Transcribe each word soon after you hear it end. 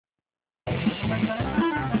She's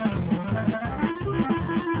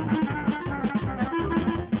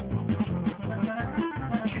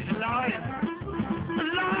alive!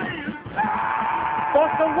 Alive!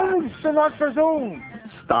 Dr. Livingston, I presume.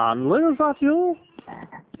 Stanlee, is that you?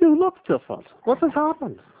 You look different. What has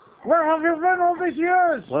happened? Where have you been all these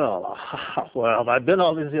years? Well, I've been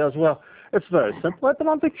all these years. Well, it's very simple. I've been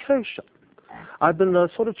on vacation. I've been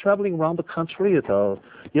sort of traveling around the country. I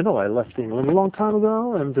left England a long time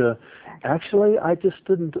ago, and actually, I just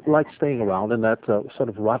didn't like staying around in that sort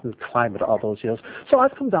of rotten climate all those years. So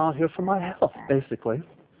I've come down here for my health, basically.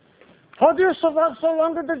 How do you survive so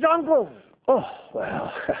long in the jungle? Oh,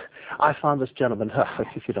 well, I found this gentleman,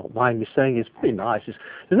 if you don't mind me saying, he's pretty nice. His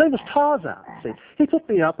name was Tarzan. See, he picked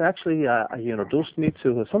me up. Actually, he introduced me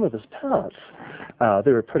to some of his parents.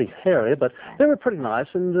 They were pretty hairy, but they were pretty nice.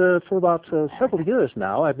 And for about several years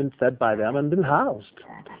now, I've been fed by them and been housed.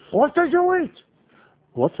 What did you eat?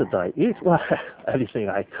 What did I eat? Well, anything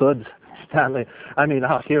I could, Stanlee. I mean,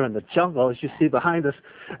 out here in the jungle, as you see behind us,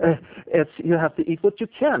 you have to eat what you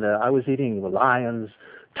can. I was eating lions,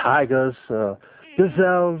 tigers,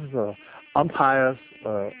 gazelles, umpires,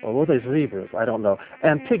 or were they zebras? I don't know.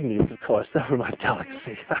 And pygmies, of course. That were my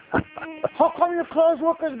delicacy. How come your clothes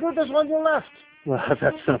look as good as when you left? Well,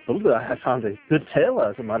 that's simple. I found a good tailor,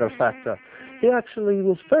 as a matter of fact. He actually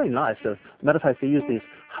was very nice. As a matter of fact, they used these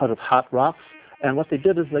out of hot rocks. And what they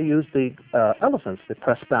did is they used the elephants. They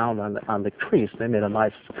pressed down on the crease. They made a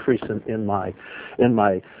nice crease in my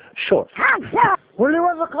shorts. Will you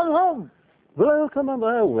ever come home? Will I come home?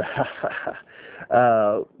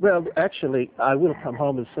 Well, actually, I will come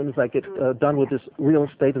home as soon as I get done with this real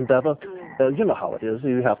estate endeavor. You know how it is.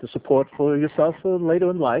 You have to support for yourself later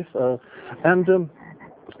in life. And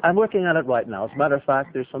I'm working on it right now. As a matter of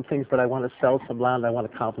fact, there's some things that I want to sell, some land I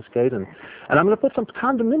want to confiscate, and I'm going to put some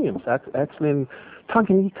condominiums actually in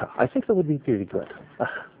Tanganyika. I think that would be really good.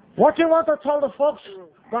 What do you want to tell the folks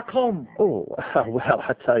back home? Oh, well,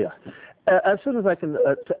 I tell you. As soon as I can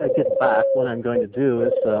get back, what I'm going to do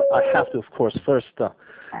is I have to, of course, first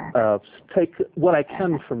take what I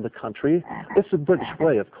can from the country. It's the British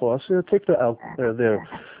way, of course. Take their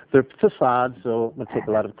facades, so I'm going to take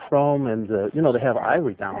a lot of chrome, and, they have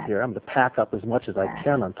ivory down here. I'm going to pack up as much as I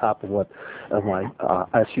can on top of my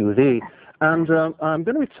SUV. And I'm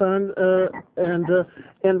going to return,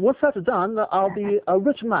 and once that's done, I'll be a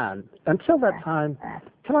rich man. Until that time,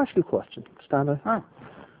 can I ask you a question, Stanlee? Huh?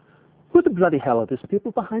 Who the bloody hell are these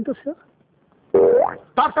people behind us here?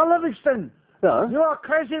 Dr. Livingston! Yeah? You're a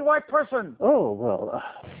crazy white person. Oh,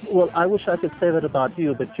 well, I wish I could say that about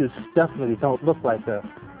you, but you definitely don't look like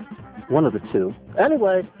one of the two.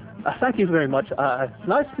 Anyway, thank you very much. It's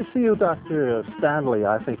nice to see you, Dr. Stanlee,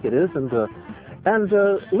 I think it is. And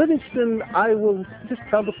Livingston, I will just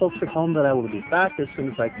tell the folks at home that I will be back as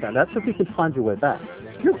soon as I can. That's if you can find your way back.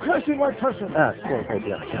 You crazy white person. Well,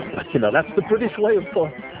 maybe I can. But, that's the British way, of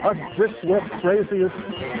course. Us Brits work craziest.